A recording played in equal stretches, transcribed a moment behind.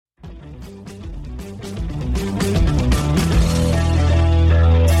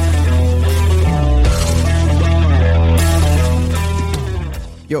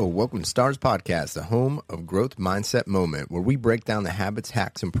Yo, welcome to Stars Podcast, the home of Growth Mindset Moment, where we break down the habits,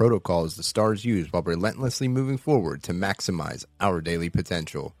 hacks, and protocols the stars use while relentlessly moving forward to maximize our daily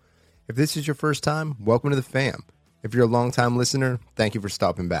potential. If this is your first time, welcome to the fam. If you're a longtime listener, thank you for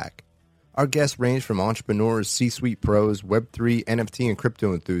stopping back. Our guests range from entrepreneurs, C-suite pros, Web3, NFT, and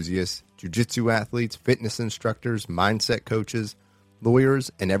crypto enthusiasts, jiu-jitsu athletes, fitness instructors, mindset coaches,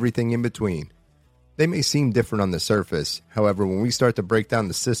 lawyers, and everything in between. They may seem different on the surface. However, when we start to break down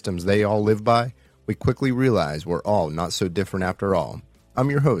the systems they all live by, we quickly realize we're all not so different after all. I'm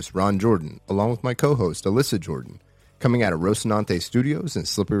your host, Ron Jordan, along with my co-host, Alyssa Jordan, coming out of Rocinante Studios in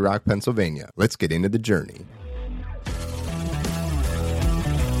Slippery Rock, Pennsylvania. Let's get into the journey.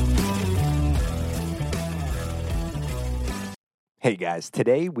 Hey guys,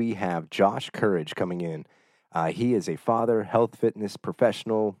 today we have Josh Courage coming in. He is a father, health fitness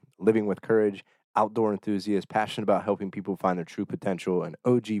professional, living with courage, outdoor enthusiast, passionate about helping people find their true potential, an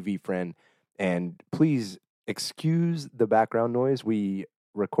OGV friend. And please excuse the background noise. We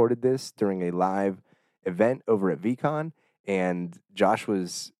recorded this during a live event over at VCon, and Josh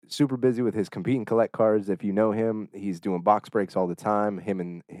was super busy with his compete and collect cards. If you know him, he's doing box breaks all the time, him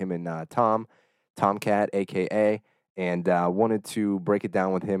and Tomcat, aka, and wanted to break it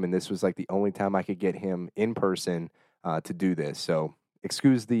down with him, and this was like the only time I could get him in person to do this. So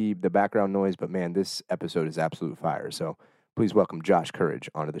excuse the background noise, but man, this episode is absolute fire. So please welcome Josh Courage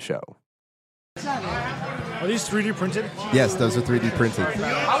onto the show. Are these 3D printed? Yes, those are 3D printed.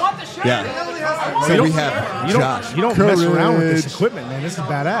 I want the shirt. Yeah. So we have Josh. You don't Courage. mess around with this equipment, man. This is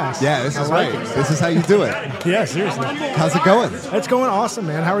badass. Yeah, this is like right. it. This is how you do it. Yeah, seriously. How's it going? It's going awesome,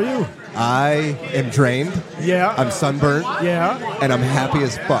 man. How are you? I am drained. Yeah. I'm sunburnt. Yeah. And I'm happy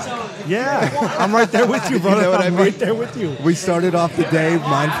as fuck. Yeah. I'm right there with you, brother. You know what I I'm mean? right there with you. We started off the day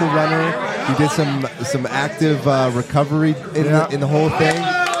mindful runner. You did some active recovery in the whole thing.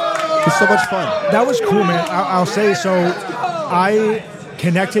 It was so much fun. That was cool, man. I'll say so. I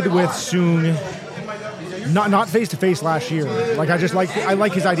connected with Soong, not face to face last year. Like I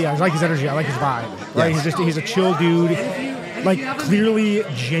like his idea. I like his energy. I like his vibe. Right? Yes. He's a chill dude. Like clearly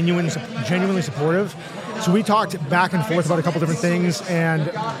genuinely supportive. So we talked back and forth about a couple different things,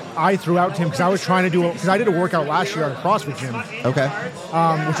 and I threw out to him because I was trying to because I did a workout last year at a CrossFit gym. Okay.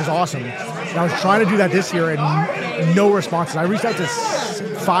 Which is awesome. And I was trying to do that this year, and no responses. I reached out to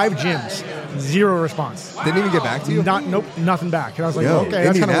 5 gyms, 0 response. Didn't even get back to you? Nope, nothing back. And I was like, Yo, okay,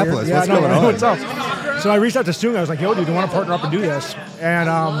 that's kind of weird. Indianapolis, what's going on? What's up? So I reached out to Soong. I was like, yo, dude, do you want to partner up and do this? And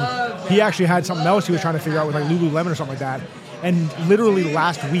he actually had something else he was trying to figure out with like Lululemon or something like that. And literally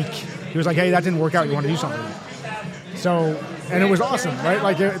last week, he was like, hey, that didn't work out. You want to do something? So, and it was awesome, right?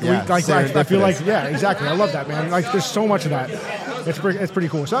 Like, I feel like, yeah, exactly. I love that, man. Like, there's so much of that. It's pretty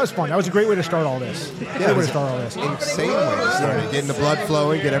cool. So that was fun. That was a great way to start all this. Yeah, it was insane way to start it. Getting the blood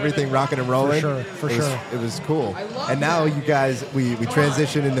flowing, get everything rocking and rolling. For sure. It was cool. And now you guys, we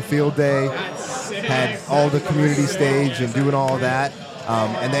transitioned into field day, had all the community stage and doing all that.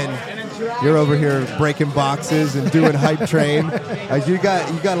 And then you're over here breaking boxes and doing hype train. You got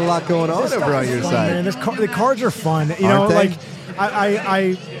a lot going on over on your side. Man, the cards are fun. You Aren't know, they? like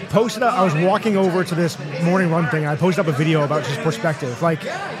I posted up. I was walking over to this morning run thing, and I posted up a video about just perspective, like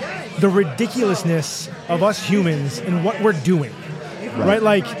the ridiculousness of us humans and what we're doing. Right?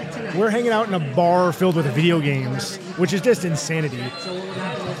 Like we're hanging out in a bar filled with video games, which is just insanity.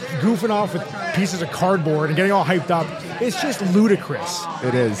 Goofing off with pieces of cardboard and getting all hyped up. It's just ludicrous.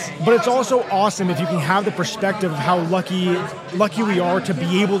 It is. But it's also awesome if you can have the perspective of how lucky we are to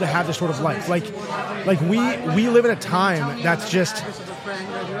be able to have this sort of life. Like we live in a time that's just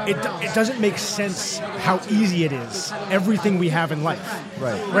it doesn't make sense how easy it is. Everything we have in life.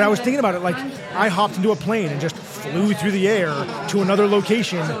 Right. When I was thinking about it, like I hopped into a plane and just flew through the air to another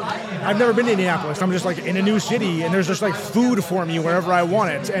location. I've never been to Indianapolis. I'm just like in a new city, and there's just like food for me wherever I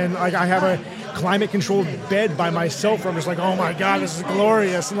want it, and like I have a climate-controlled bed by myself where I'm just like, oh my God, this is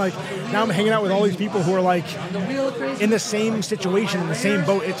glorious. And like now I'm hanging out with all these people who are like in the same situation, in the same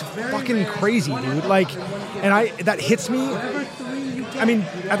boat. It's fucking crazy, dude. Like, and that hits me. I mean,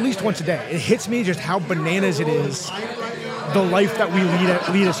 at least once a day. It hits me just how bananas it is, the life that we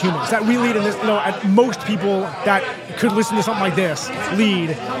lead as humans. That we lead in this, at most people that could listen to something like this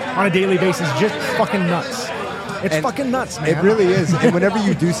lead on a daily basis, just fucking nuts. It's fucking nuts, man. It really is. And whenever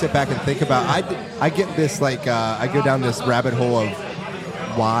you do sit back and think about, I get this I go down this rabbit hole of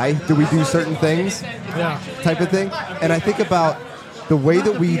why do we do certain things, type of thing. And I think about the way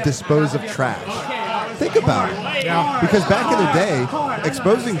that we dispose of trash. Think about it. Yeah. Because back in the day,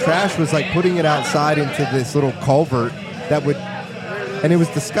 exposing trash was like putting it outside into this little culvert that would and it was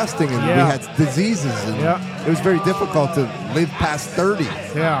disgusting, and we had diseases, and it was very difficult to live past 30.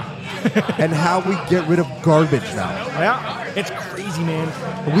 Yeah. And how we get rid of garbage now. Yeah, it's crazy, man.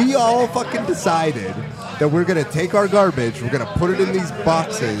 We all fucking decided that we're going to take our garbage, we're going to put it in these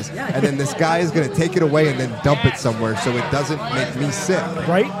boxes, and then this guy is going to take it away and then dump it somewhere so it doesn't make me sick.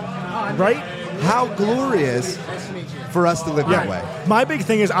 Right? How glorious for us to live that way. My big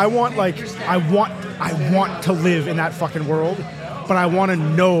thing is I want to live in that fucking world, but I want to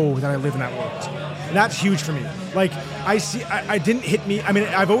know that I live in that world. And that's huge for me. Like, I didn't hit me. I mean,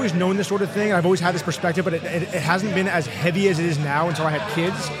 I've always known this sort of thing. I've always had this perspective, but it hasn't been as heavy as it is now until I had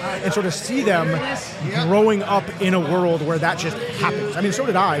kids. And sort of see them growing up in a world where that just happens. I mean, so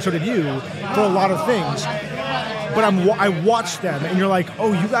did I, so did you, for a lot of things. But I watched them, and you're like,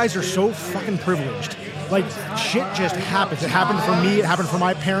 oh, you guys are so fucking privileged. Like, shit just happens. It happened for me. It happened for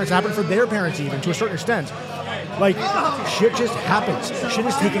my parents. It happened for their parents even, to a certain extent. Like, shit just happens. Shit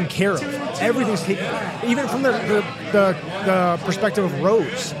is taken care of. Everything's taken, even from the perspective of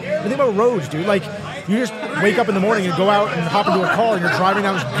roads. The thing about roads, dude, like, you just wake up in the morning and go out and hop into a car and you're driving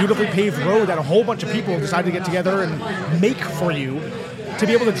down this beautifully paved road that a whole bunch of people decided to get together and make for you to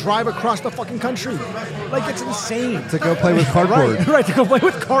be able to drive across the fucking country. Like, it's insane. To go play with cardboard. Right, to go play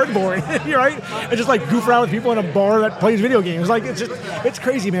with cardboard. You're right? And just, like, goof around with people in a bar that plays video games. Like, it's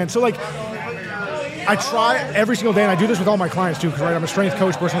crazy, man. So, like, I try every single day, and I do this with all my clients too, because I'm a strength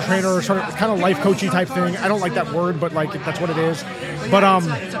coach, personal trainer, sort of kind of life coachy type thing. I don't like that word, but like that's what it is. But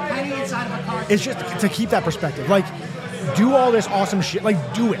it's just to keep that perspective. Like, do all this awesome shit.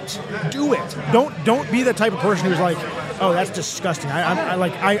 Like, do it. Don't be the type of person who's like, oh, that's disgusting.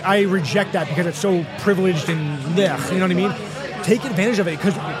 I reject that because it's so privileged and blech, you know what I mean? Take advantage of it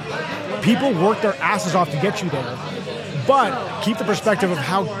because people work their asses off to get you there. But keep the perspective of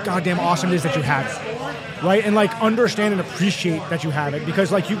how goddamn awesome it is that you have it. Right? And, like, understand and appreciate that you have it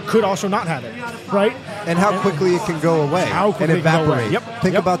because, like, you could also not have it. Right? And how quickly it can go away. And evaporate.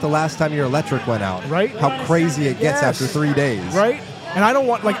 Think about the last time your electric went out. Right? How crazy it gets after 3 days. Right? And I don't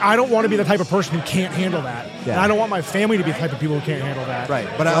want to be the type of person who can't handle that. Yeah. And I don't want my family to be the type of people who can't handle that. Right.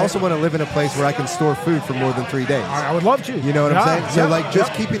 But I also want to live in a place where I can store food for more than 3 days. I would love to. You know what I'm saying? So, like,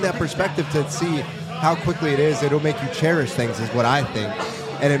 just keeping that perspective to see how quickly it is, it'll make you cherish things is what I think.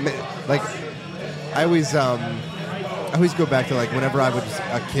 And it, like, I always go back to, like, whenever I was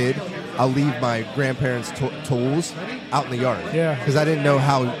a kid, I'll leave my grandparents' tools out in the yard. Yeah. Because I didn't know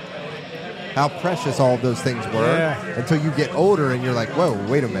how precious all of those things were until you get older and you're like, whoa,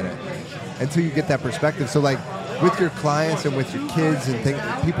 wait a minute. Until you get that perspective. So, like, with your clients and with your kids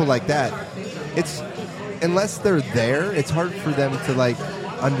and people like that, it's, unless they're there, it's hard for them to, like,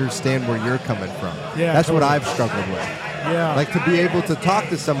 understand where you're coming from. Yeah, that's what I've struggled with. Yeah. Like, to be able to talk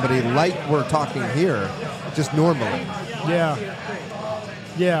to somebody like we're talking here, just normally. Yeah.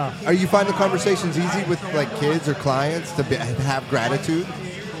 Yeah. Are you finding conversations easy with, like, kids or clients to have gratitude?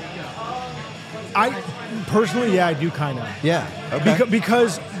 I personally, I do kind of. Yeah. Okay.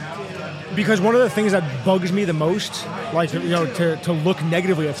 Because one of the things that bugs me the most, like, you know, to look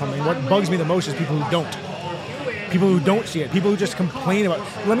negatively at something, what bugs me the most is people who don't. People who don't see it. People who just complain about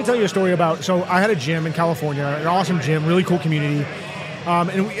it. Let me tell you a story about, so I had a gym in California, an awesome gym, really cool community.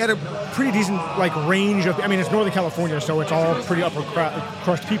 And we had a pretty decent, like, range of, I mean, it's Northern California, so it's all pretty upper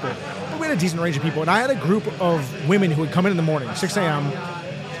crust people. But we had a decent range of people. And I had a group of women who would come in the morning, 6 a.m.,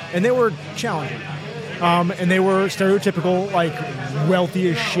 and they were challenging. And they were stereotypical, like, wealthy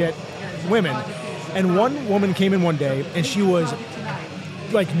as shit women. And one woman came in one day, and she was,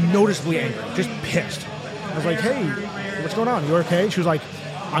 like, noticeably angry, just pissed. I was like, hey, what's going on? You okay? She was like,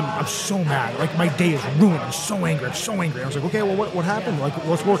 I'm so mad. Like, my day is ruined. I'm so angry. I was like, okay, well, what happened? Like,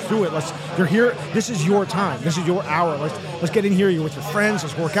 let's work through it. You're here. This is your time. This is your hour. Let's get in here. You're with your friends.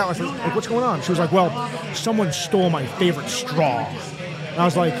 Let's work out. Like, what's going on? She was like, well, someone stole my favorite straw. And I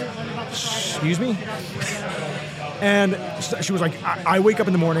was like, excuse me? And she was like, I wake up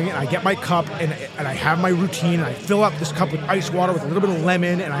in the morning and I get my cup and I have my routine and I fill up this cup with ice water with a little bit of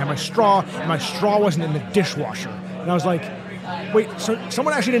lemon and I have my straw and my straw wasn't in the dishwasher. And I was like, wait, so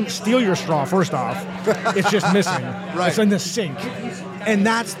someone actually didn't steal your straw, first off. It's just missing. Right. It's in the sink. And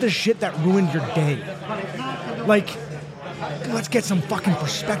that's the shit that ruined your day. Like, let's get some fucking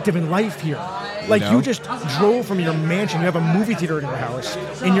perspective in life here. Like, you just drove from your mansion, you have a movie theater in your house,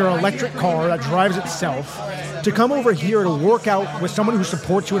 in your electric car that drives itself, to come over here to work out with someone who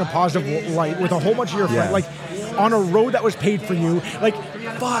supports you in a positive light, with a whole bunch of your friends, like, on a road that was paid for you. Like,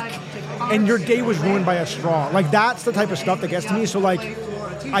 fuck. And your day was ruined by a straw. Like, that's the type of stuff that gets to me. So, like,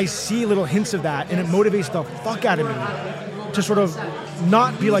 I see little hints of that, and it motivates the fuck out of me to sort of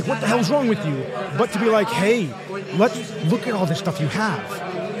not be like, what the hell's wrong with you? But to be like, hey, let's look at all this stuff you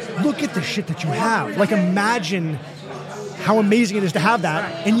have. Look at the shit that you have. Like, imagine how amazing it is to have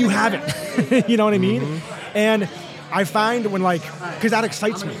that, and you have it. You know what I mean? Mm-hmm. And I find when, like, because that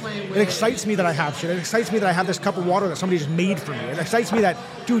excites me. It excites me that I have shit. It excites me that I have this cup of water that somebody just made for me. It excites me that,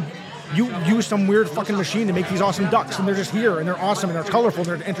 dude, you use some weird fucking machine to make these awesome ducks, and they're just here, and they're awesome, and they're colorful,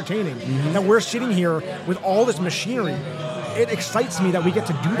 and they're entertaining. Mm-hmm. And we're sitting here with all this machinery. It excites me that we get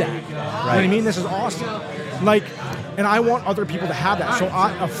to do that. Right. You know what I mean? This is awesome. Like, and I want other people to have that. So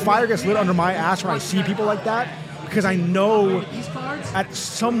a fire gets lit under my ass when I see people like that, because I know at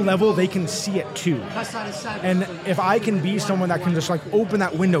some level they can see it too. And if I can be someone that can just like open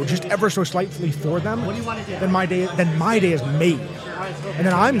that window just ever so slightly for them, then my day is made. And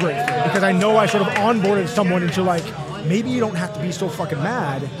then I'm grateful because I know I sort of onboarded someone into like, maybe you don't have to be so fucking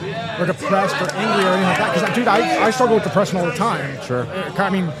mad or depressed or angry or anything like that. Because, dude, I struggle with depression all the time. Sure. I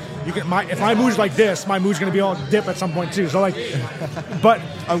mean, if my mood's like this, my mood's going to be all dip at some point too. So like, but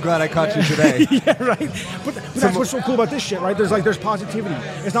I'm glad I caught you today. Yeah, right. But that's what's so cool about this shit, right? There's positivity.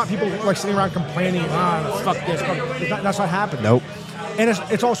 It's not people like sitting around complaining. Fuck this. That's not happening. Nope. And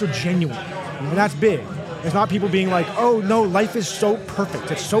it's also genuine, and that's big. It's not people being like, oh no, life is so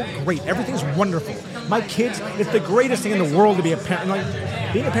perfect. It's so great. Everything's wonderful. My kids, it's the greatest thing in the world to be a parent. Like,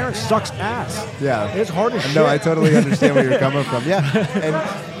 being a parent sucks ass. Yeah. It's hard as shit. No, I totally understand where you're coming from. Yeah.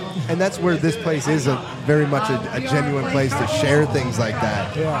 And that's where this place is very much a genuine place to share things like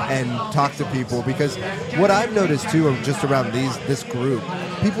that and talk to people. Because what I've noticed too, just around this group,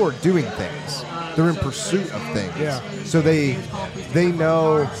 people are doing things. They're in pursuit of things. Yeah. So they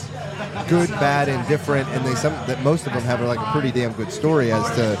know good, bad, and different, and that most of them have like a pretty damn good story as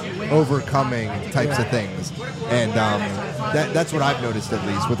to overcoming types of things. And that's what I've noticed, at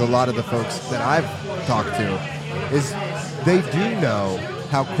least with a lot of the folks that I've talked to, is they do know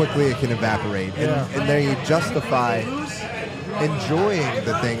how quickly it can evaporate, and they justify enjoying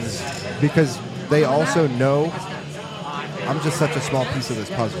the things because they also know I'm just such a small piece of this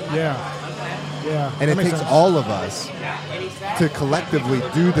puzzle. Yeah. And it takes all of us to collectively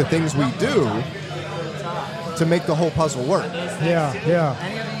do the things we do to make the whole puzzle work. Yeah.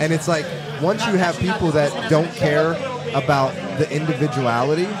 And it's like, once you have people that don't care about the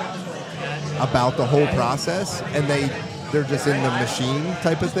individuality, about the whole process, and they're just in the machine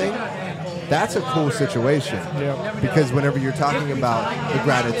type of thing, that's a cool situation. Yeah. Because whenever you're talking about the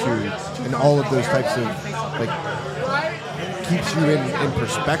gratitude and all of those types of, like, keeps you in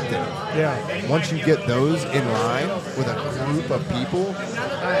perspective. Yeah. Once you get those in line with a group of people,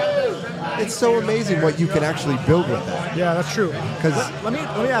 it's so amazing what you can actually build with that. Yeah, that's true. Because let me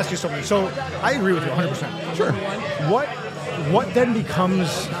ask you something. So I agree with you 100%. Sure. What then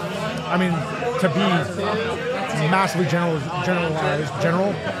becomes, I mean, to be massively general,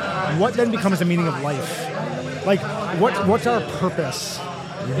 what then becomes the meaning of life? Like, what's our purpose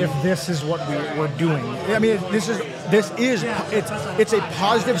if this is what we're doing? I mean, it's a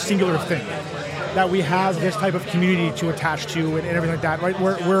positive singular thing that we have this type of community to attach to and everything like that, right?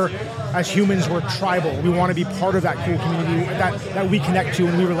 We're as humans, we're tribal. We want to be part of that cool community that we connect to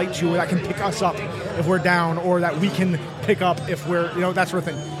and we relate to, that can pick us up if we're down, or that we can pick up if we're, that sort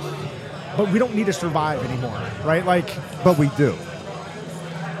of thing. But we don't need to survive anymore, right? Like, but we do.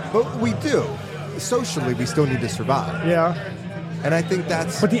 Socially, we still need to survive. Yeah. And I think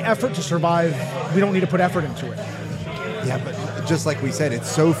that's... But the effort to survive, we don't need to put effort into it. Yeah, but just like we said, it's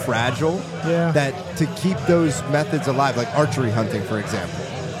so fragile that to keep those methods alive, like archery hunting, for example,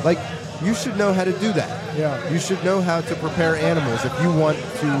 like, you should know how to do that. Yeah. You should know how to prepare animals if you want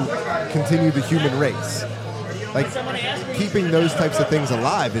to continue the human race. Like, keeping those types of things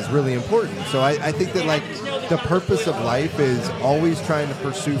alive is really important. So I think that, like, the purpose of life is always trying to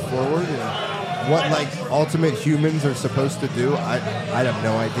pursue forward, and what, like, ultimate humans are supposed to do, I have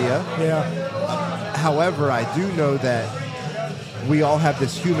no idea. Yeah. However, I do know that we all have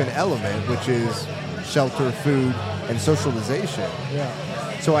this human element, which is shelter, food, and socialization. Yeah.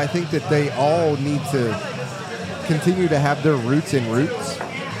 So I think that they all need to continue to have their roots in roots,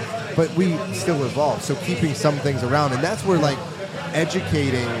 but we still evolve. So keeping some things around, and that's where, like,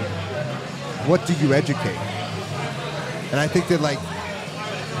 educating, what do you educate? And I think that, like,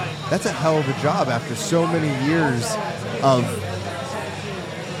 that's a hell of a job after so many years of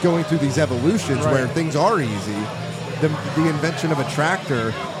going through these evolutions where things are easy. The invention of a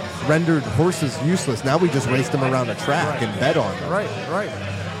tractor rendered horses useless. Now we just race them around a track and bet on them. Right.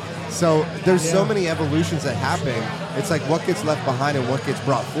 So there's so many evolutions that happen. It's like what gets left behind and what gets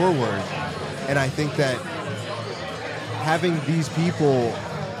brought forward. And I think that having these people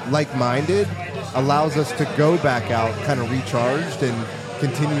like-minded allows us to go back out kind of recharged and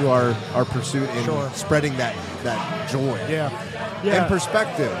continue our pursuit in spreading that joy and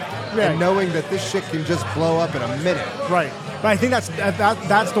perspective and knowing that this shit can just blow up in a minute. Right. But I think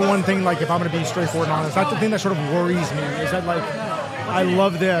that's the one thing, like, if I'm going to be straightforward and honest, that's the thing that sort of worries me, is that, like, I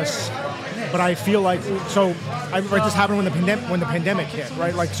love this, but I feel like, so, this happened when the pandemic hit,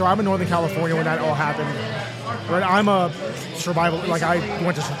 right? Like, so I'm in Northern California when that all happened, right? I'm a survival, like, I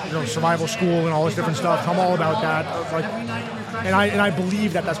went to survival school and all this different stuff. I'm all about that, like, and I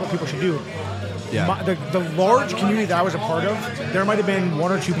believe that that's what people should do. Yeah. The large community that I was a part of, there might have been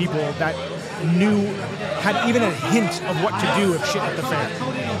one or two people that had even a hint of what to do if shit hit the fan.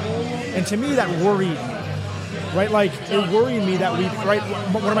 And to me, that worried me. Right, like, it worried me that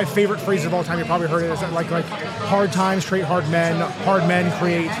one of my favorite phrases of all time, you probably heard it, is that like hard times create hard men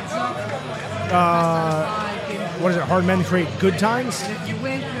create, hard men create good times?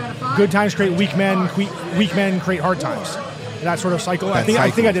 Good times create weak men create hard times. And that sort of cycle. I think I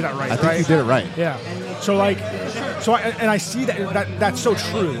did that right. I think you did it right. Yeah. So I see that's so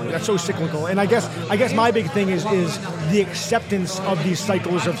true. That's so cyclical. And I guess my big thing is the acceptance of these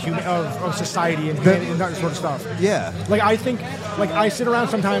cycles of society and that sort of stuff. Yeah. Like, I think, like, I sit around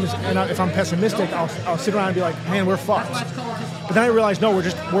sometimes, and if I'm pessimistic, I'll sit around and be like, man, we're fucked. But then I realize, no,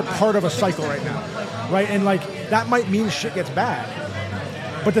 we're part of a cycle right now, right? And, like, that might mean shit gets bad.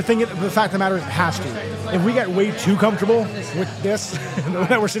 But the fact of the matter is, it has to. If we get way too comfortable with this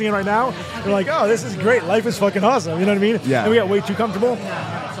that we're sitting in right now, we're like, oh, this is great. Life is fucking awesome. You know what I mean? Yeah. And we get way too comfortable,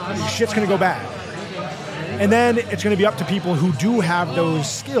 shit's going to go bad. And then it's going to be up to people who do have those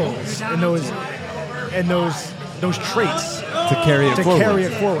skills and those traits to carry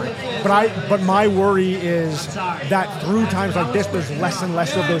it forward. But my worry is that through times like this, there's less and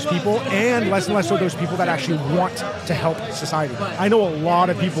less of those people, and less of those people that actually want to help society. I know a lot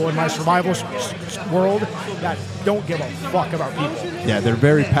of people in my survival world that don't give a fuck about people. Yeah, they're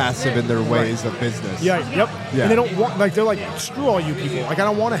very passive in their ways of business. Yeah, yep. Yeah. And they don't want, like, they're like, screw all you people. Like, I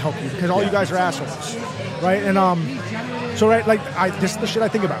don't want to help you because all you guys are assholes, right? And so, right, like, this is the shit I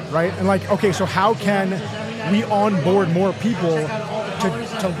think about, right? And, like, okay, so how can we onboard more people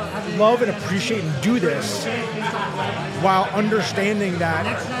to love and appreciate and do this while understanding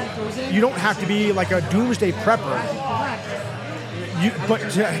that you don't have to be like a doomsday prepper, but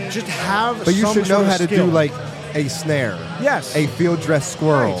to just have. But you should know how to skill. do, like, a snare, yes, a field dress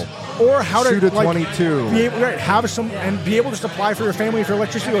squirrel, right. Or how shoot to a 22, be able, right, have some and be able to supply for your family if your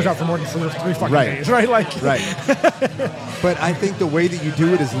electricity goes out for more than 3 fucking days, right? Like, right. But I think the way that you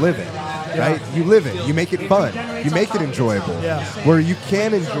do it is live it. Right? You live it. You make it fun. You make it enjoyable. Yeah. Where you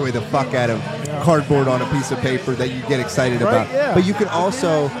can enjoy the fuck out of cardboard on a piece of paper that you get excited about. Yeah. But you can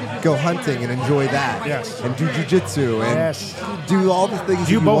also go hunting and enjoy that. Yes. And do jujitsu and do all the things.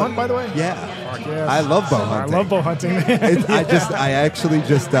 Do you bow hunt, by the way? Yeah. Yes. I love bow hunting. I love bow hunting. I actually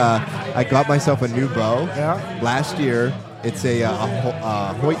just I got myself a new bow last year. It's a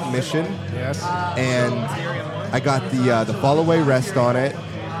Hoyt Mission. Yes. And I got the fall away rest on it.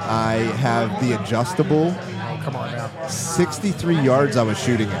 I have the adjustable. Oh, come on now. 63 yards I was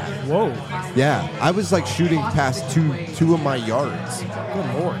shooting at. Whoa. Yeah. I was like shooting past two of my yards.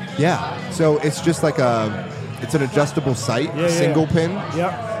 Good Lord. Yeah. So it's just like it's an adjustable sight, single pin.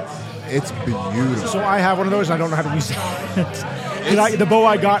 Yep. It's beautiful. So I have one of those and I don't know how to use it. The bow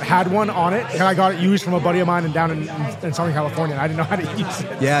I got had one on it, and I got it used from a buddy of mine down in Southern California, and I didn't know how to use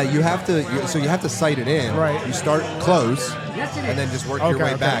it. Yeah, you have to sight it in. Right. You start close, and then just work your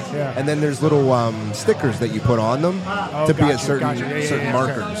way back. Yeah. And then there's little stickers that you put on them to be at certain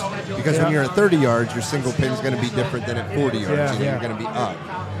markers. Okay. Because when you're at 30 yards, your single pin is going to be different than at 40 yards. You're going to be up.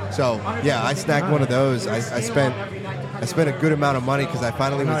 So yeah, I snagged one of those. I spent a good amount of money because I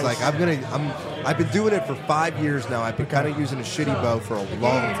finally was like, I've been doing it for 5 years now. I've been kind of using a shitty bow for a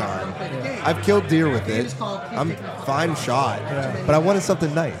long time. I've killed deer with it. I'm fine shot, but I wanted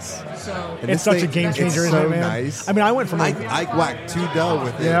something nice. And it's such a game changer, isn't it, man? Nice. I mean, I went from I whacked 2 doe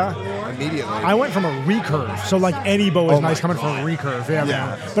with it immediately. I went from a recurve, so like any bow is nice coming from a recurve. Yeah,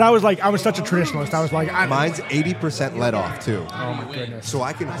 man. But I was such a traditionalist. I was like, mine's 80% let off too. Oh my goodness! So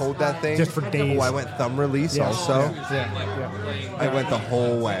I can hold that thing just for days. Oh, I went thumb release also. Yeah. I went the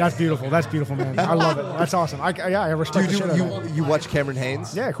whole way. That's beautiful, man. I love it. That's awesome. I respect the shit out of that. You watch Cameron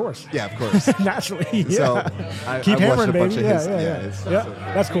Haynes? Yeah, of course. Yeah, of course. Naturally. Yeah. So Keep hammering, baby. Yeah.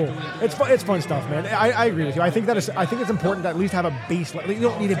 That's cool. It's fun stuff, man. I agree with you. I think it's important to at least have a base level. You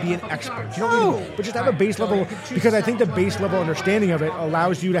don't need to be an expert. You don't need to, but just have a base level, because I think the base level understanding of it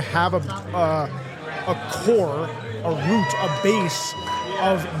allows you to have a core, a root, a base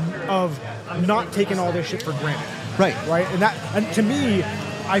of not taking all this shit for granted. Right. And to me,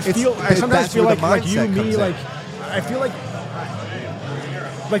 I sometimes feel like you, me, like I feel like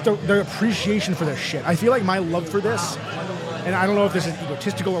the appreciation for this shit. I feel like my love for this, and I don't know if this is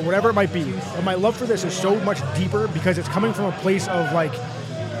egotistical or whatever it might be, but my love for this is so much deeper because it's coming from a place of like,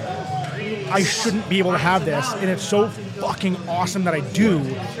 I shouldn't be able to have this, and it's so fucking awesome that I do.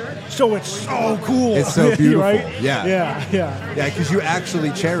 So it's so cool. It's so beautiful. Right? Yeah, because you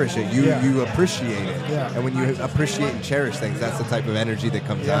actually cherish it. You appreciate it. Yeah. And when you appreciate and cherish things, that's the type of energy that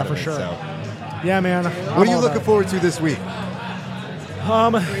comes out of it. Sure. So. Yeah, man. What are you looking forward to this week?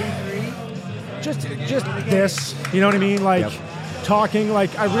 Just this. You know what I mean? Like talking.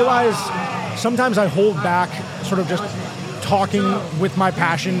 Like I realize sometimes I hold back, sort of just talking with my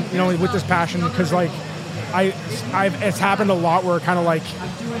passion. You know, with this passion, because like it's happened a lot where kind of like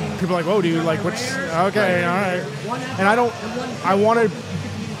people are like, whoa, dude, like what's okay, all right. And I want to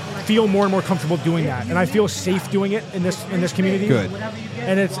feel more and more comfortable doing that, and I feel safe doing it in this community. Good.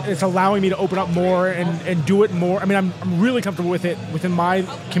 And it's allowing me to open up more and do it more. I mean, I'm really comfortable with it within my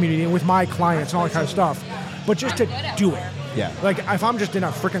community and with my clients and all that kind of stuff. But just to do it. Yeah. Like if I'm just in a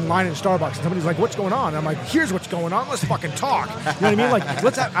freaking line in Starbucks and somebody's like, "What's going on?" And I'm like, "Here's what's going on. Let's fucking talk." You know what I mean? Like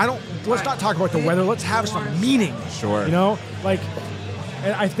let's not talk about the weather. Let's have some meaning. Sure. You know, like,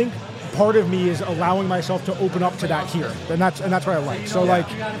 and I think part of me is allowing myself to open up to that here, and that's what I like. So like,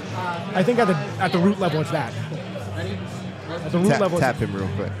 I think at the root level, it's that. At the root level, tap him real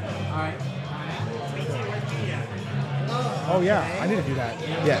quick. Oh yeah, I need to do that.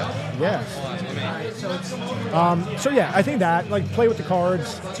 Yeah. Yes. So yeah, I think that like play with the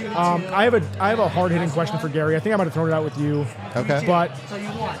cards. I have a hard hitting question for Gary. I think I might have thrown it out with you. Okay. But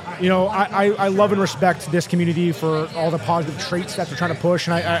you know, I love and respect this community for all the positive traits that they're trying to push,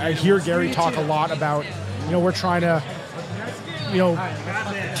 and I hear Gary talk a lot about, you know, we're trying to, you know,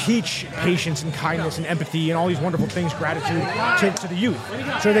 teach patience and kindness and empathy and all these wonderful things, gratitude to the youth,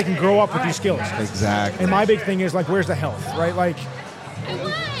 so they can grow up with these skills. Exactly. And my big thing is like, where's the health, right? Like,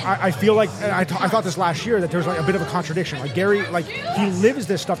 I feel like, and I thought this last year, that there's like a bit of a contradiction. Like Gary, like he lives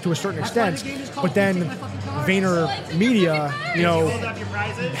this stuff to a certain extent, but then Vayner Media, you know,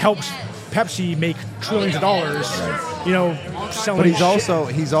 helps Pepsi make trillions of dollars, you know, selling.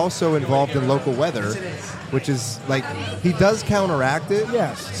 But he's also involved in local weather, which is like he does counteract it.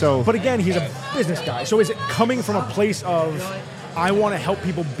 Yes. So, but again, he's a business guy. So is it coming from a place of I want to help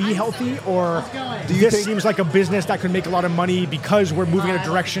people be healthy, or this seems like a business that could make a lot of money because we're moving in a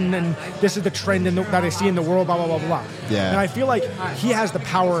direction and this is the trend that I see in the world, blah, blah, blah, blah. Yeah. And I feel like he has the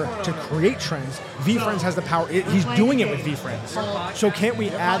power to create trends. VeeFriends has the power. He's doing it with VeeFriends. So can't we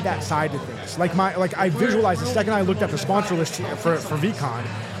add that side to things? Like I visualized the second I looked at the sponsor list for VCon,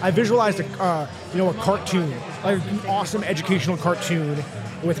 I visualized a cartoon, like an awesome educational cartoon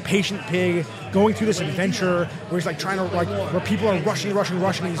with Patient Pig going through this adventure where he's like trying to where people are rushing,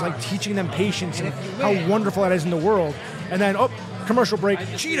 and he's like teaching them patience and how wonderful that is in the world. And then commercial break,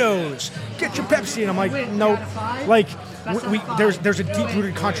 Cheetos, get your Pepsi, and I'm like, nope. Like there's a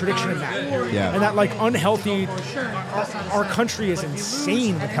deep-rooted contradiction in that. Yeah. And that like unhealthy, our country is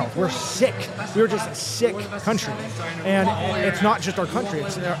insane with health. We're sick. We're just a sick country. And it's not just our country.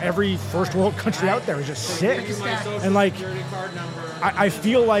 It's every first world country out there is just sick. And like, I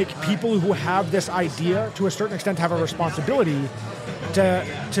feel like people who have this idea, to a certain extent, have a responsibility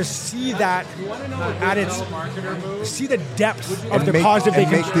to see that see the depth of the positive they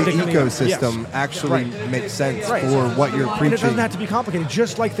can make the ecosystem yes. actually make sense for what you're preaching. And it doesn't have to be complicated.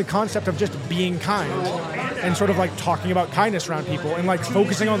 Just like the concept of just being kind and sort of like talking about kindness around people and like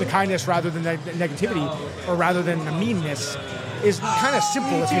focusing on the kindness rather than negativity or rather than the meanness is kind of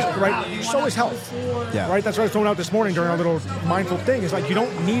simple, right? So is health, right? That's what I was throwing out this morning during our little mindful thing. Is like you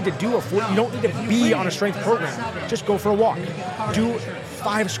don't need to do you don't need to be on a strength program. Just go for a walk, do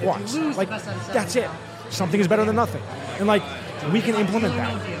 5 squats. Like that's it. Something is better than nothing, and like we can implement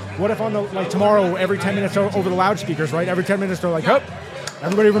that. What if on tomorrow, every 10 minutes over the loudspeakers, right? Every 10 minutes they're like,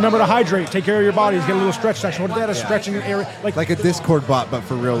 everybody remember to hydrate, take care of your bodies, get a little stretch session. What if they had a stretching area? Like a Discord bot, but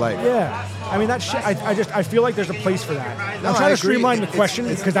for real life. Yeah. I mean, that shit, I feel like there's a place for that. I'm trying to streamline the question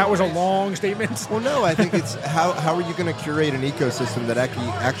because that was a long statement. Well, no, I think it's how are you going to curate an ecosystem that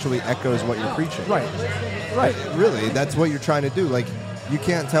actually echoes what you're preaching? Right. Really, that's what you're trying to do. Like, you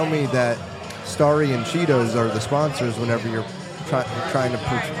can't tell me that Starry and Cheetos are the sponsors whenever you're trying to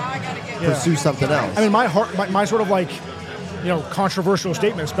pursue something else. I mean, my sort of like, controversial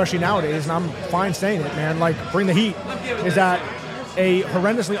statement, especially nowadays, and I'm fine saying it, man, like, bring the heat, is that a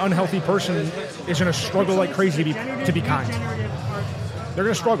horrendously unhealthy person is going to struggle like crazy to be kind. They're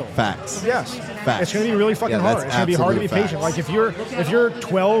going to struggle. Facts. Yes. Facts. It's going to be really fucking hard. It's going to be hard to be patient. Like if you're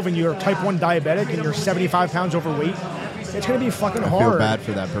 12 and you're type 1 diabetic and you're 75 pounds overweight, it's going to be fucking I hard. feel bad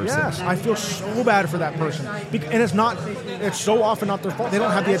for that person. Yes, I feel so bad for that person. And it's so often not their fault. They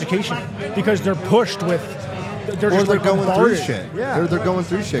don't have the education because they're pushed with, they're just they're like going through bombarded. shit. Yeah. They're going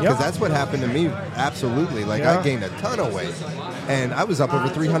through shit because Yep. that's what happened to me. Absolutely. Like Yeah. I gained a ton of weight, and I was up over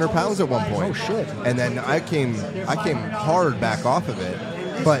 300 pounds at one point. Oh, shit. And then I came hard back off of it.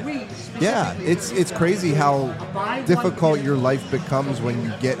 But yeah, it's crazy how difficult your life becomes when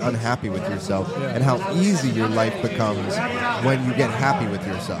you get unhappy with yourself, and how easy your life becomes when you get happy with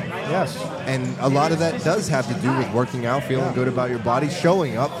yourself. Yes. And a lot of that does have to do with working out, feeling good about your body,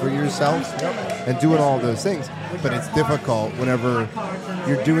 showing up for yourself, and doing all those things. But it's difficult whenever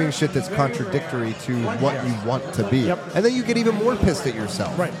you're doing shit that's contradictory to what you want to be. Yep. And then you get even more pissed at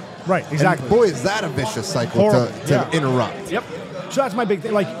yourself. Right, exactly. And boy, is that a vicious cycle Horrible. to Yeah. interrupt. Yep. So that's my big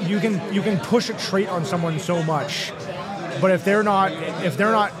thing. Like you can push a trait on someone so much, but if their body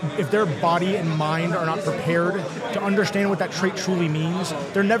and mind are not prepared to understand what that trait truly means,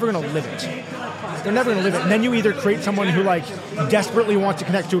 they're never going to live it. They're never going to live it. And then you either create someone who like desperately wants to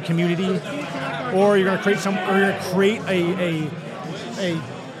connect to a community, or you're going to create a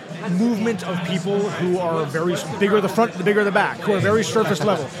movement of people who are very bigger the front, the bigger the back, who are very surface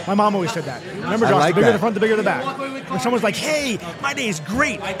level. My mom always said that. Remember, Josh, like the bigger that. the front, the bigger the back. When someone's like, "Hey, my day is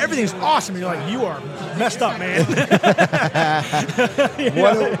great, everything's awesome," and you're like, "You are messed up, man."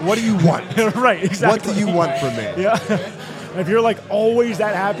 What do you want? Right, exactly. What do you want from me? Yeah. If you're like always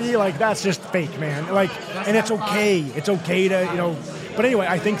that happy, like that's just fake, man. Like, and it's okay. It's okay to, But anyway,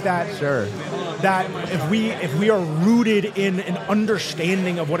 I think that Sure. that if we are rooted in an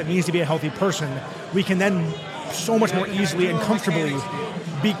understanding of what it means to be a healthy person, we can then so much more easily and comfortably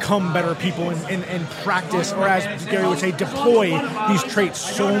become better people and practice, or as Gary would say, deploy these traits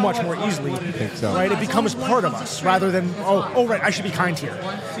so much more easily. I think so. Right? It becomes part of us rather than, right, I should be kind here.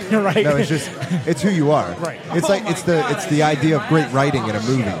 Right? No, it's who you are. Right. It's like it's the idea of great writing in a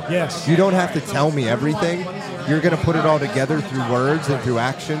movie. Yes. You don't have to tell me everything. You're going to put it all together through words and through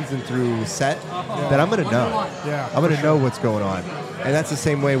actions and through set that I'm going to know. Yeah, I'm going to know what's going on. And that's the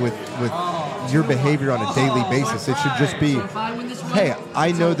same way with your behavior on a daily basis. It should just be, hey,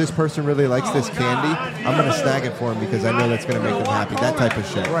 I know this person really likes this candy. I'm going to snag it for them because I know that's going to make them happy. That type of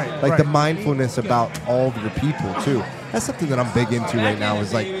shit. Right, Like right. the mindfulness about all of your people, too. That's something that I'm big into right now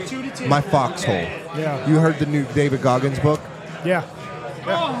is like my foxhole. Yeah. You heard the new David Goggins book? Yeah.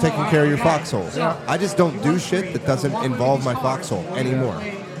 Taking care of your foxhole. Yeah. I just don't do shit that doesn't involve my foxhole anymore.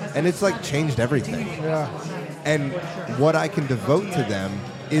 And it's like changed everything. Yeah. And what I can devote to them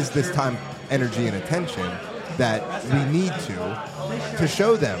is this time, energy, and attention that we need to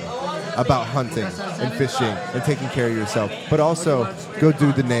show them about hunting and fishing and taking care of yourself. But also go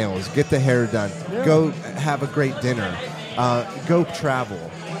do the nails, get the hair done, go have a great dinner, go travel.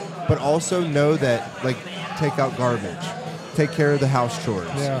 But also know that, like, take out garbage, take care of the house chores,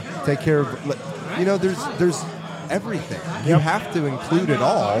 take care of, there's everything. You have to include it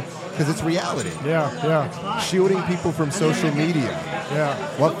all because it's reality. Yeah. Shielding people from social media. Yeah.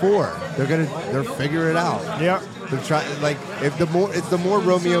 What for? They'll figure it out. Yeah. They're trying, like, it's the more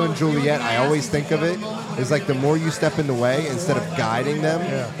Romeo and Juliet. I always think of it is like the more you step in the way instead of guiding them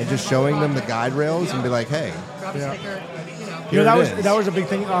and just showing them the guide rails and be like, hey, Yeah. here that it was is. that was a big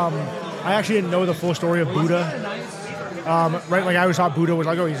thing. I actually didn't know the full story of Buddha. Right, like I always thought Buddha was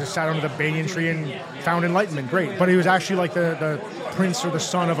like, he just sat under the banyan tree and found enlightenment. Great, but he was actually like the prince or the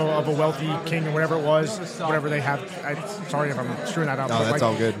son of a wealthy king or whatever it was, whatever they have. Sorry if I'm screwing that up. No, but that's like,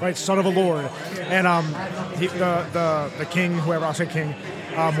 all good. Right, son of a lord, and the king, whoever I'll say king,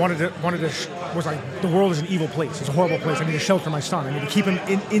 was like, the world is an evil place. It's a horrible place. I need to shelter my son. I need to keep him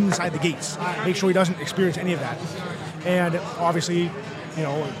inside the gates. Make sure he doesn't experience any of that. And obviously,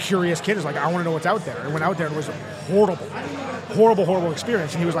 a curious kid is like, I want to know what's out there. And went out there and it was a horrible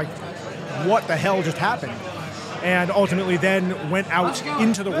experience. And he was like, what the hell just happened? And ultimately then went out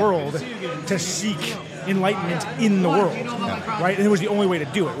into the world to seek enlightenment in the world, right? And it was the only way to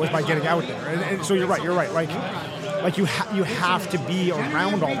do it, was by getting out there. And so you're right. Like you have to be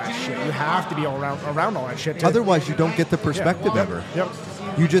around all that shit. You have to be around all that shit. Otherwise, you don't get the perspective ever. Yep.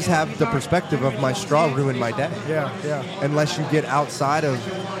 You just have the perspective of my straw ruined my day. Yeah. Unless you get outside of,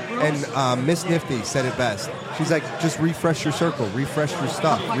 and Miss Nifty said it best. She's like, just refresh your circle, refresh your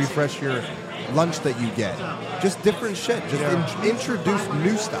stuff, refresh your lunch that you get. Just different shit. Just introduce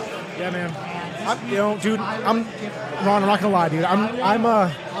new stuff. Yeah, man. I'm Ron. I'm not gonna lie, dude. I'm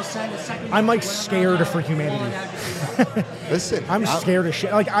like scared for humanity. Listen, I'm scared of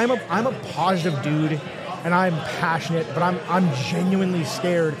shit. Like I'm a positive dude, and I'm passionate, but I'm genuinely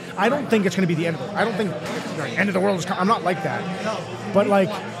scared. I don't think it's gonna be the end of it. I don't think the end of the world is coming. I'm not like that. But like,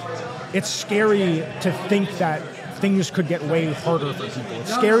 it's scary to think that things could get way harder for people.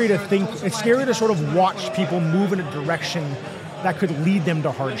 It's scary to think. It's scary to sort of watch people move in a direction that could lead them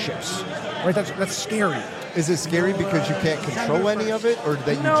to hardships. Right? That's scary. Is it scary because you can't control any of it, or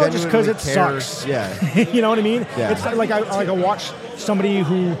that you No, genuinely just because it care? sucks. Yeah. You know what I mean? Yeah. It's like I watch somebody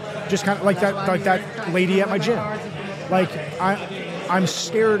who just kind of like that lady at my gym. Like I'm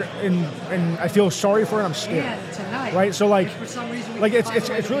scared and I feel sorry for her. And I'm scared. Right? So like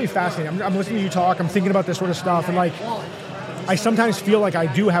it's really fascinating. I'm listening to you talk. I'm thinking about this sort of stuff, and like I sometimes feel like I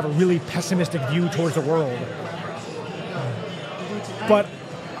do have a really pessimistic view towards the world, but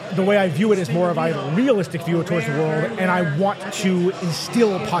the way I view it is more of I have a realistic view towards the world, and I want to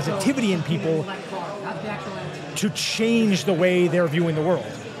instill positivity in people to change the way they're viewing the world.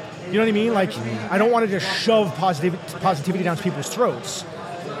 You know what I mean? Like, I don't want to just shove positivity down people's throats.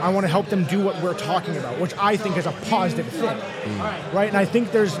 I want to help them do what we're talking about, which I think is a positive thing, right? And I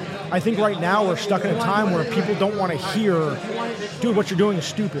think right now we're stuck in a time where people don't want to hear, dude, what you're doing is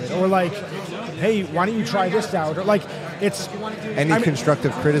stupid, or like, hey, why don't you try this out, or like, it's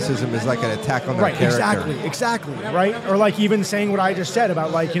constructive criticism is like an attack on their right, character. Exactly, right? Or like even saying what I just said about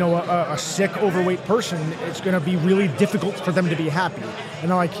like, you know, a sick, overweight person, it's going to be really difficult for them to be happy,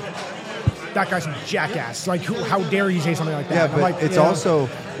 and they're like, that guy's a jackass. Like, how dare you say something like that? Yeah, but like, it's also,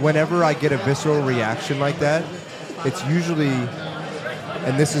 whenever I get a visceral reaction like that, it's usually,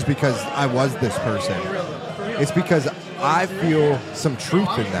 and this is because I was this person, it's because I feel some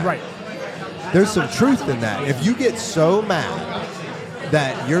truth in that. Right. There's some truth in that. If you get so mad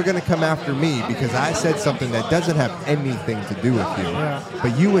that you're going to come after me because I said something that doesn't have anything to do with you,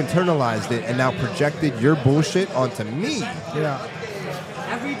 but you internalized it and now projected your bullshit onto me,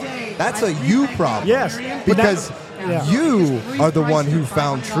 that's a you problem. Yes. Because you are the one who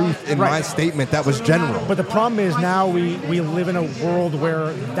found truth in my statement that was general. But the problem is now we live in a world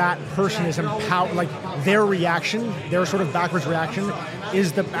where that person is empowered, like their reaction, their sort of backwards reaction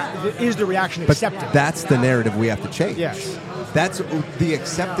is the reaction accepted. But that's the narrative we have to change. Yes. That's the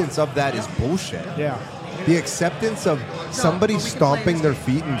acceptance of that is bullshit. Yeah. The acceptance of somebody stomping their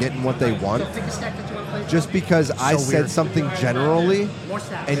feet and getting what they want just because I said something generally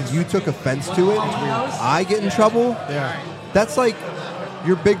and you took offense to it, I get in trouble. Yeah. That's like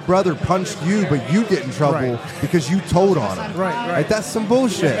your big brother punched you, but you get in trouble because you told on him. Right. Like, that's some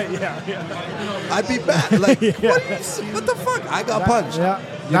bullshit. Yeah. I'd be mad. Like, what the fuck? I got punched. Yeah.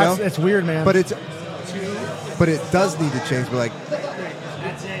 You know? It's weird, man. But it does need to change. But like,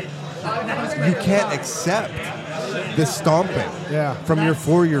 you can't accept the stomping from your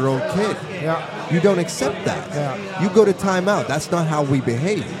 4-year-old kid. Yeah. You don't accept that. Yeah. You go to timeout. That's not how we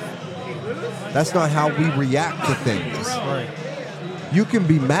behave. That's not how we react to things. Right. You can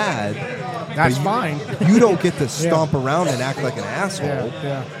be mad. That's fine. You don't get to stomp around and act like an asshole.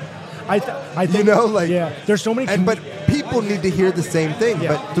 Yeah. I think, you know, like, there's so many. But people need to hear the same thing.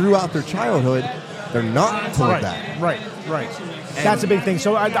 Yeah. But throughout their childhood, they're not told that. Right. That's a big thing.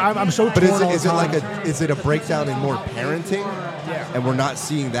 So I'm so. But torn is it a breakdown in more parenting? Yeah. And we're not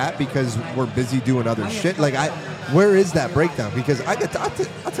seeing that because we're busy doing other shit. Like, where is that breakdown? Because I'll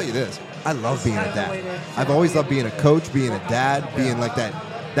tell you this. I love being a dad. I've always loved being a coach, being a dad, being like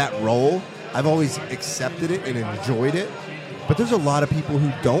that role. I've always accepted it and enjoyed it. But there's a lot of people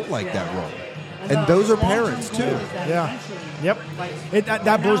who don't like that role. And those are parents too. Yeah. Yep.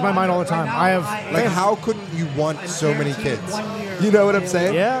 That blows my mind all the time. I have how couldn't you want so many kids? You know what I'm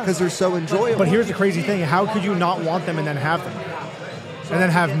saying? Yeah. Because they're so enjoyable. But here's the crazy thing: how could you not want them and then have them, and then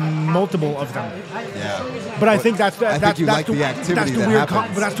have multiple of them? Yeah. But I think that's the activity that weird.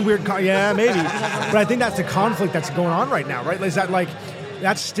 happens. But that's the weird. Yeah, maybe. But I think that's the conflict that's going on right now. Right? Is that like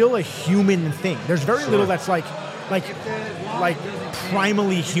that's still a human thing? There's very little that's like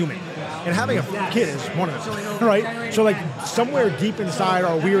primally human. And having a kid is one of them, right? So, like, somewhere deep inside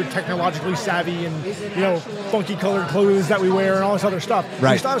our weird technologically savvy and, you know, funky colored clothes that we wear and all this other stuff,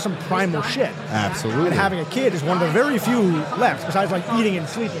 we still have some primal shit. Absolutely. And having a kid is one of the very few left, besides, like, eating and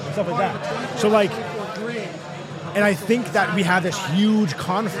sleeping and stuff like that. So, like, and I think that we have this huge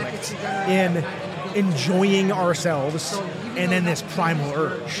conflict in enjoying ourselves and then this primal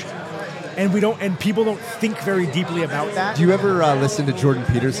urge. And people don't think very deeply about that. Do you ever listen to Jordan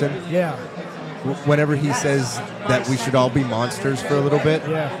Peterson? Yeah. Whenever he says that we should all be monsters for a little bit,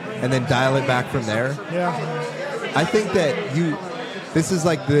 and then dial it back from there. Yeah. I think that this is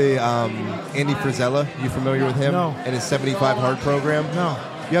like the Andy Frisella. You familiar with him? No. And his 75 Hard program? No.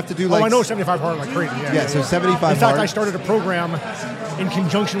 You have to do like... I know 75 Hard like crazy. Yeah, so 75 Hard... In fact, I started a program in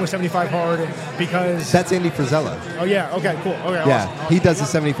conjunction with 75 Hard because... That's Andy Frisella. Oh, yeah. Okay, cool. Okay, yeah, awesome. He does the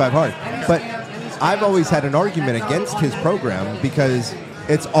 75 Hard. But I've always had an argument against his program because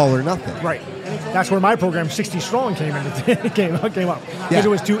It's all or nothing. Right. That's where my program 60 Strong came up. Because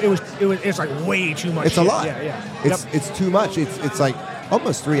it's like way too much. It's a lot. Yeah. It's too much. It's like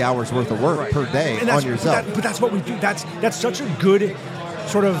almost 3 hours worth of work per day on yourself. But that's what we do. That's such a good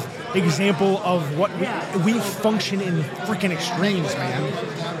sort of example of what we function in freaking extremes, man.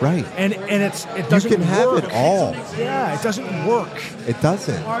 Right. And it doesn't You can have work. it all. Yeah, it doesn't work. It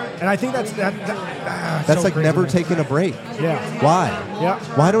doesn't. And I think that's That's so like crazy, never man. taking a break. Yeah. Why? Yeah.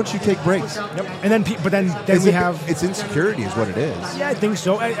 Why don't you take breaks? Yep. And then It's insecurity is what it is. Yeah, I think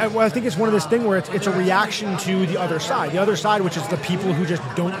so. I think it's one of this thing where it's a reaction to the other side. The other side, which is the people who just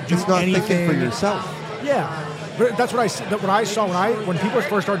don't do It's not anything. thinking for yourself. Yeah. But that's what I saw when people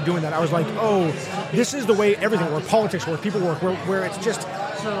first started doing that. I was like, oh, this is the way everything works, politics works, people work, where it's just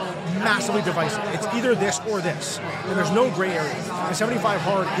massively divisive. It's either this or this, and there's no gray area. And 75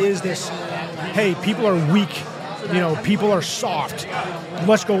 Hard is this, hey, people are weak, people are soft.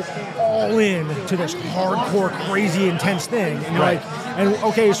 Let's go all in to this hardcore, crazy, intense thing. And you're like, and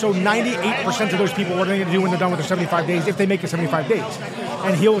okay, so 98% of those people, what are they going to do when they're done with their 75 days, if they make it 75 days?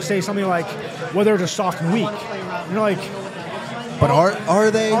 And he'll say something like, well, they're just soft and weak. And you're like, but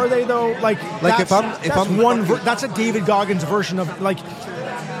are they? Are they though? That's a David Goggins version of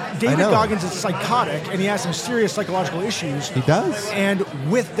David Goggins is psychotic, and he has some serious psychological issues. He does. And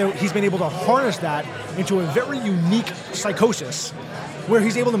he's been able to harness that into a very unique psychosis where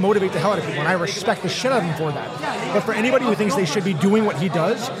he's able to motivate the hell out of people, and I respect the shit out of him for that. But for anybody who thinks they should be doing what he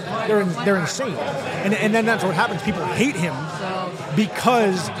does, they're insane. And then that's what happens. People hate him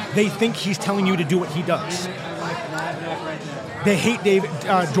because they think he's telling you to do what he does. They hate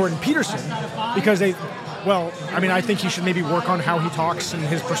Jordan Peterson because I think he should maybe work on how he talks and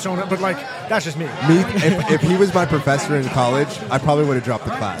his persona, but that's just me. If he was my professor in college, I probably would have dropped the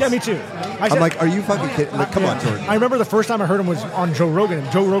class. Yeah, me too. I'm like, are you fucking kidding? Come on, Jordan. I remember the first time I heard him was on Joe Rogan, and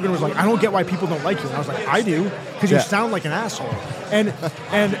Joe Rogan was like, I don't get why people don't like you. And I was like, I do, because you sound like an asshole. And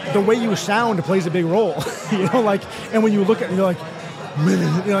the way you sound plays a big role, and when you look at it, you're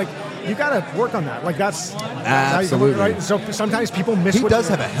like, you got to work on that. That's absolutely right. So sometimes people miss. He does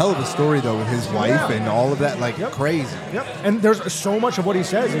have a hell of a story though with his wife and all of that, crazy. Yep. And there's so much of what he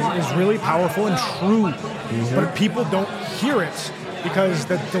says is really powerful and true, but people don't hear it because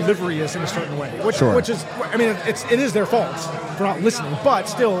the delivery is in a certain way. Which is, it is their fault for not listening. But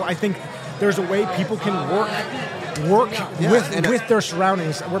still, I think there's a way people can work with their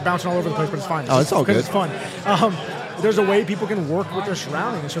surroundings. We're bouncing all over the place, but it's fine. It's all good. It's fun. There's a way people can work with their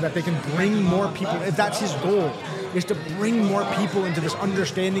surroundings so that they can bring more people. If that's his goal, is to bring more people into this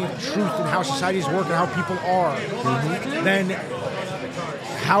understanding of truth and how societies work and how people are, then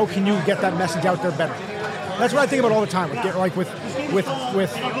how can you get that message out there better? That's what I think about all the time. With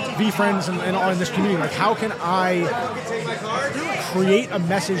V-Friends and all in this community. How can I create a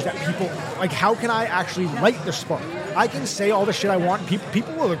message that people, how can I actually light the spark? I can say all the shit I want, and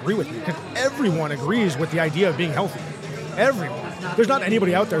people will agree with me, because everyone agrees with the idea of being healthy. Everyone. There's not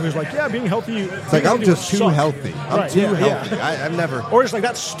anybody out there who's like, yeah, being healthy. It's I'm just too healthy. I'm too healthy. Yeah. I've never. Or it's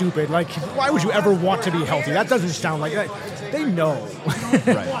that's stupid. Why would you ever want to be healthy? That doesn't sound like that. They know.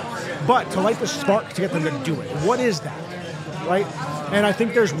 Right. But to light the spark to get them to do it, what is that? Right? And I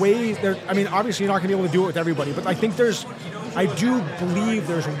think there's ways. Obviously you're not going to be able to do it with everybody, but I do believe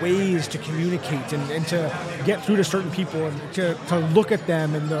there's ways to communicate and to get through to certain people and to look at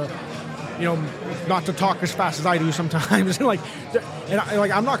them and not to talk as fast as I do sometimes.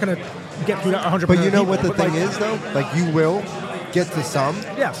 I'm not going to get through that 100%. But you know what the thing is though? You will get to some,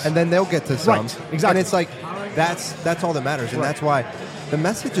 yes, and then they'll get to some. Right, exactly. And it's that's all that matters, and that's why the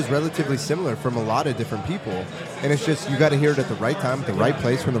message is relatively similar from a lot of different people. And it's just you got to hear it at the right time, at the right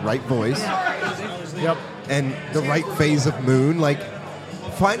place, from the right voice. Yep. And the right phase of moon.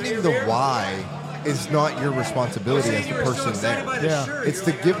 Finding the why is not your responsibility as the person there. Yeah. It's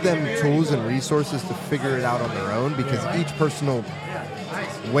to give them tools and resources to figure it out on their own, because each personal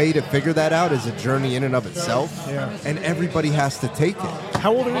way to figure that out is a journey in and of itself. Yeah. And everybody has to take it.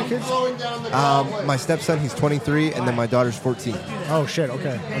 How old are your kids? My stepson, he's 23, and then my daughter's 14. Oh, shit.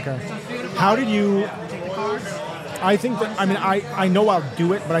 Okay. How did you... I think that... I know I'll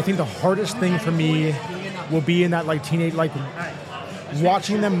do it, but I think the hardest thing for me will be in that, teenage...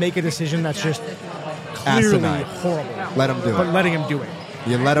 watching them make a decision that's just clearly asinine. Horrible. Let them do it. But letting him do it.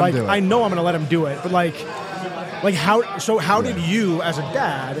 You let them do it. I know I'm going to let him do it, but how did you, as a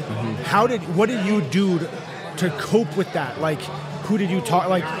dad, what did you do to cope with that? Who did you talk,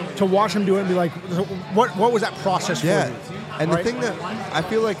 to watch him do it and be like, what was that process for you? And the thing that I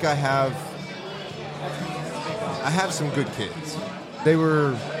feel like I have some good kids.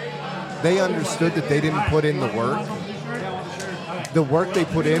 They understood that they didn't put in the work, the work they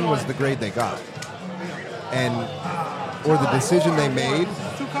put in was the grade they got, and or the decision they made.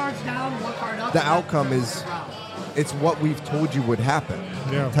 The outcome is it's what we've told you would happen,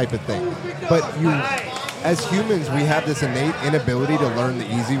 type of thing. But as humans, we have this innate inability to learn the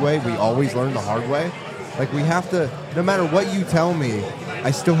easy way. We always learn the hard way. Like we have to, no matter what you tell me,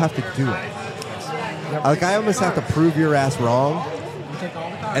 I still have to do it. Like I almost have to prove your ass wrong,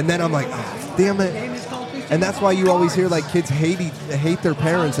 and then I'm like, oh, damn it. And that's why you always hear like kids hate their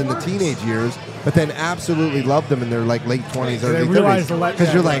parents in the teenage years, but then absolutely love them in their like late 20s, early 30s.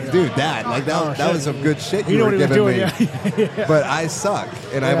 Because you're like, dude, Dad, like that was some good shit you were giving me. Yeah. But I suck,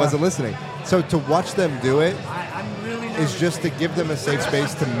 and I wasn't listening. So to watch them do it is just to give them a safe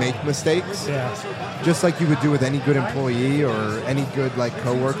space to make mistakes. Just like you would do with any good employee or any good like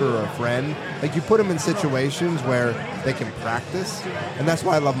coworker or a friend. Like you put them in situations where they can practice, and that's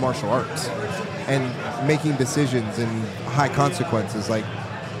why I love martial arts. And making decisions and high consequences, like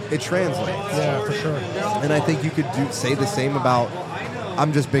it translates. Yeah, for sure. And I think you could say the same about.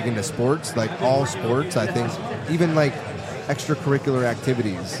 I'm just big into sports, like all sports. I think even like extracurricular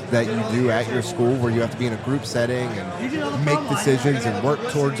activities that you do at your school, where you have to be in a group setting and make decisions and work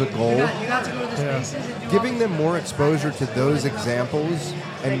towards a goal. Giving them more exposure to those examples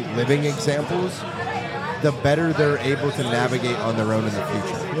and living examples, the better they're able to navigate on their own in the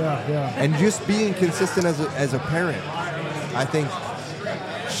future. And just being consistent as a parent, I think,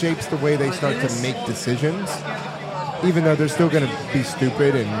 shapes the way they start to make decisions, even though they're still going to be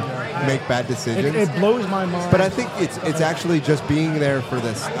stupid and make bad decisions. It blows my mind. But I think it's actually just being there for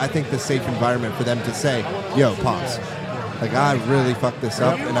this, I think, the safe environment for them to say, yo, Pops, like, I really fucked this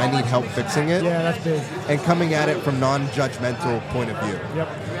up and I need help fixing it. Yeah, that's big. And coming at it from non-judgmental point of view.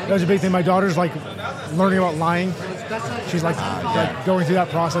 That was a big thing. My daughter's like learning about lying. She's like going through that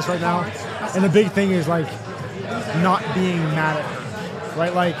process right now. And the big thing is like not being mad at her,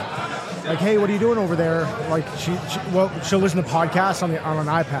 right? Like, hey, what are you doing over there? Like she'll listen to podcasts on an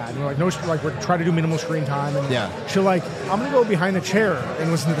iPad. And we're like, like we're trying to do minimal screen time. And she'll like, I'm gonna go behind the chair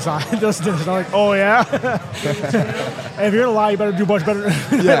and listen to this. And I'm like, oh yeah. And if you're gonna lie, you better do much better.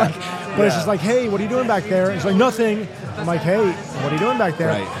 But it's just like, hey, what are you doing back there? And she's like, nothing. I'm like, hey, what are you doing back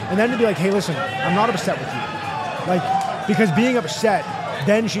there? And then to be like, hey, listen, I'm not upset with you. Like, because being upset,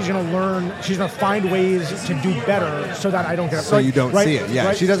 then she's going to learn, she's going to find ways to do better so that I don't get upset. So you don't see it.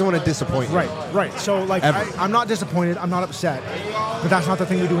 Yeah, she doesn't want to disappoint you. Right. So, like, I'm not disappointed. I'm not upset. But that's not the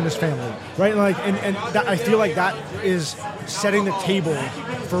thing we do in this family. Right? And that, I feel like that is setting the table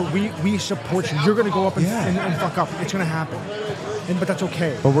for we support you. You're going to go up and fuck up. It's going to happen. But that's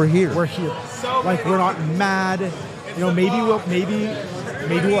okay. But we're here. We're here. Like, we're not mad. You know, maybe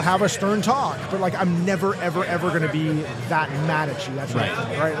we'll have a stern talk, but like I'm never ever going to be that mad at you. That's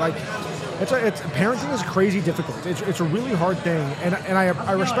right. Like it's parenting is crazy difficult. It's a really hard thing, and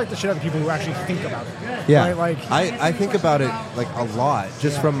I respect the shit out of people who actually think about it. Yeah, right? Like I think about it like a lot,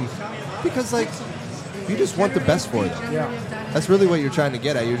 just because like you just want the best for them. Yeah, that's really what you're trying to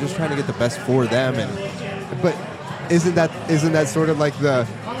get at. You're just trying to get the best for them, but isn't that sort of like the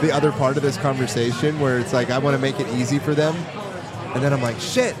other part of this conversation where it's like I want to make it easy for them, and then I'm like,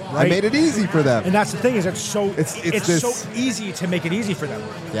 shit, I made it easy for them. And that's the thing is it's so easy to make it easy for them.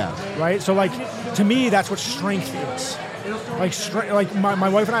 Yeah. Right. So like to me, that's what strength is. Like my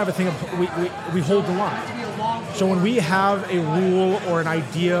wife and I have a thing of we hold the line. So when we have a rule or an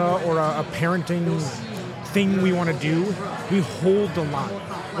idea or a parenting thing we want to do, we hold the line.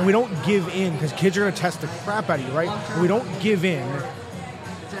 And we don't give in because kids are going to test the crap out of you, right? And we don't give in,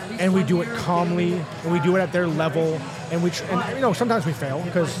 and we do it calmly, and we do it at their level, and sometimes we fail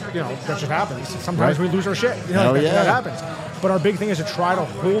because that just happens. Sometimes we lose our shit. That happens. But our big thing is to try to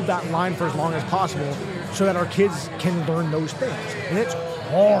hold that line for as long as possible, so that our kids can learn those things. And it's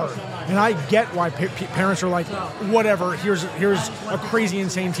hard. And I get why parents are like, whatever. Here's a crazy,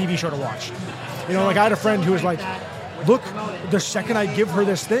 insane TV show to watch. Like I had a friend who was like, look, the second I give her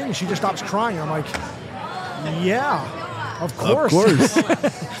this thing, she just stops crying. I'm like, yeah, of course.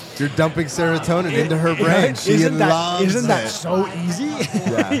 You're dumping serotonin into her brain. Isn't that so easy?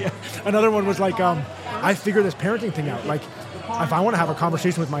 Yeah. Another one was like, I figured this parenting thing out. Like, if I want to have a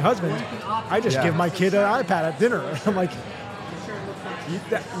conversation with my husband, I just give my kid an iPad at dinner. I'm like,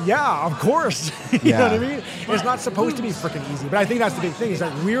 yeah, of course. You know what I mean? It's not supposed to be freaking easy. But I think that's the big thing is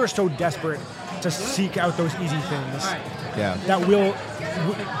that we're so desperate to seek out those easy things. Yeah.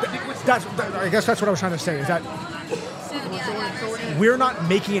 I guess that's what I was trying to say is that we're not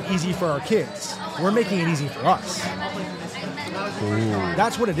making it easy for our kids. We're making it easy for us. Ooh.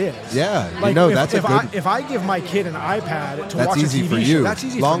 That's what it is. Yeah. Like if I give my kid an iPad to watch a TV show, that's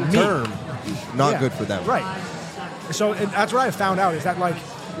easy long for me. Long term, not good for them. Right. So and that's what I found out is that like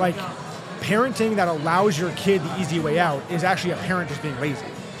parenting that allows your kid the easy way out is actually a parent just being lazy.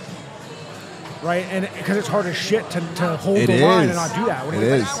 Right, and because it's hard as shit to hold the line and not do that. When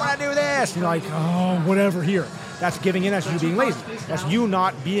you're like, I want to do this, and you're like, oh, whatever here. That's giving in. That's you being lazy. That's you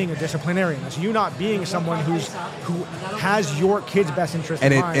not being a disciplinarian. That's you not being someone who has your kid's best interest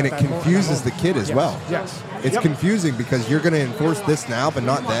in mind. And it confuses the kid as well. Yes. It's confusing because you're going to enforce this now, but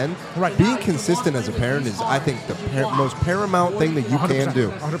not then. Right. Being consistent as a parent is, I think, the most paramount thing that you can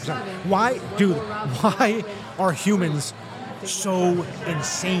do. 100%. Why are humans so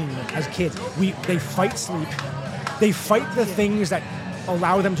insane as kids? They fight sleep. They fight the things that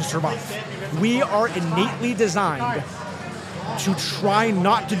allow them to survive. We are innately designed to try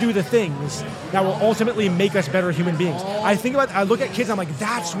not to do the things that will ultimately make us better human beings. I look at kids, I'm like,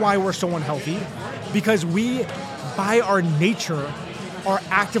 that's why we're so unhealthy, because we, by our nature, are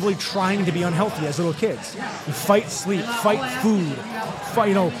actively trying to be unhealthy as little kids. We fight sleep, fight food,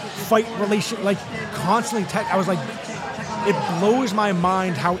 fight relation, like constantly. I was like, it blows my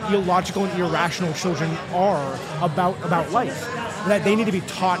mind how illogical and irrational children are about life. That they need to be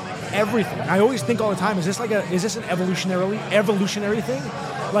taught everything. I always think all the time, is this an evolutionary thing?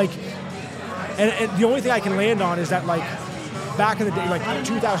 Like, and the only thing I can land on is that like back in the day, like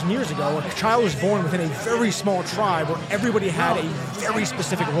 2,000 years ago, a child was born within a very small tribe where everybody had a very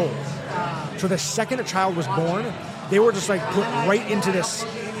specific role. So the second a child was born, they were just like put right into this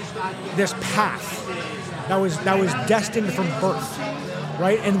path that was destined from birth.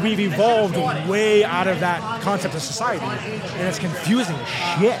 Right? And we've evolved way out of that concept of society. And it's confusing as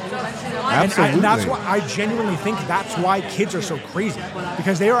shit. Absolutely. And that's why I genuinely think that's why kids are so crazy.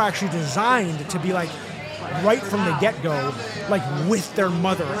 Because they are actually designed to be like, right from the get-go, like with their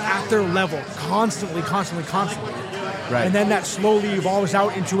mother, at their level, constantly. Right. And then that slowly evolves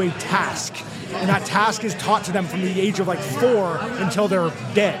out into a task. And that task is taught to them from the age of like 4 until they're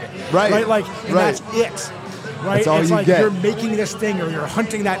dead. Right. Like, and that's it. Right? That's all it's you like get. You're making this thing, or you're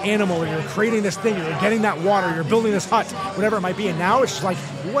hunting that animal, or you're creating this thing, or you're getting that water, you're building this hut, whatever it might be. And now it's just like,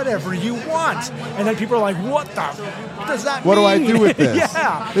 whatever you want. And then people are like, what does that mean? What do I do with this?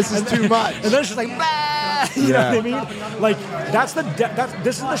 Yeah. This is too much. And then it's just like, bah! You know what I mean? Like,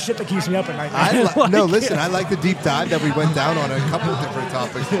 this is the shit that keeps me up at night. I like the deep dive that we went down on a couple of different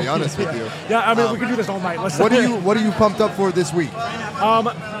topics, to be honest with you. Yeah, I mean, we could do this all night. What are you pumped up for this week?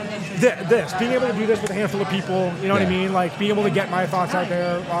 Being able to do this with a handful of people, you know what I mean? Like, being able to get my thoughts out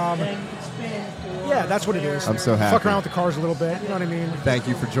there. Yeah, that's what it is. I'm so happy. Fuck around with the cars a little bit, you know what I mean? Thank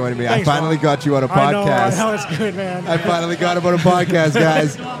you for joining me. Thanks, I finally got you on a podcast. I know, it's good, man. I finally got him on a podcast,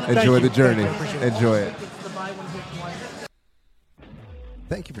 guys. Enjoy the journey. Enjoy it.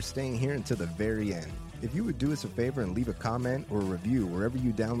 Thank you for staying here until the very end. If you would do us a favor and leave a comment or a review wherever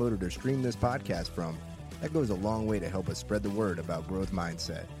you downloaded or streamed this podcast from, that goes a long way to help us spread the word about Growth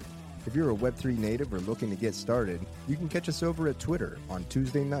Mindset. If you're a Web3 native or looking to get started, you can catch us over at Twitter on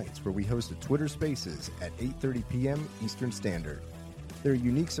Tuesday nights, where we host a Twitter Spaces at 8:30 p.m. Eastern Standard. There are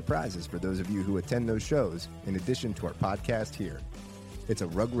unique surprises for those of you who attend those shows, in addition to our podcast here. It's a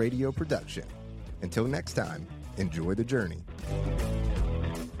Rug Radio production. Until next time, enjoy the journey.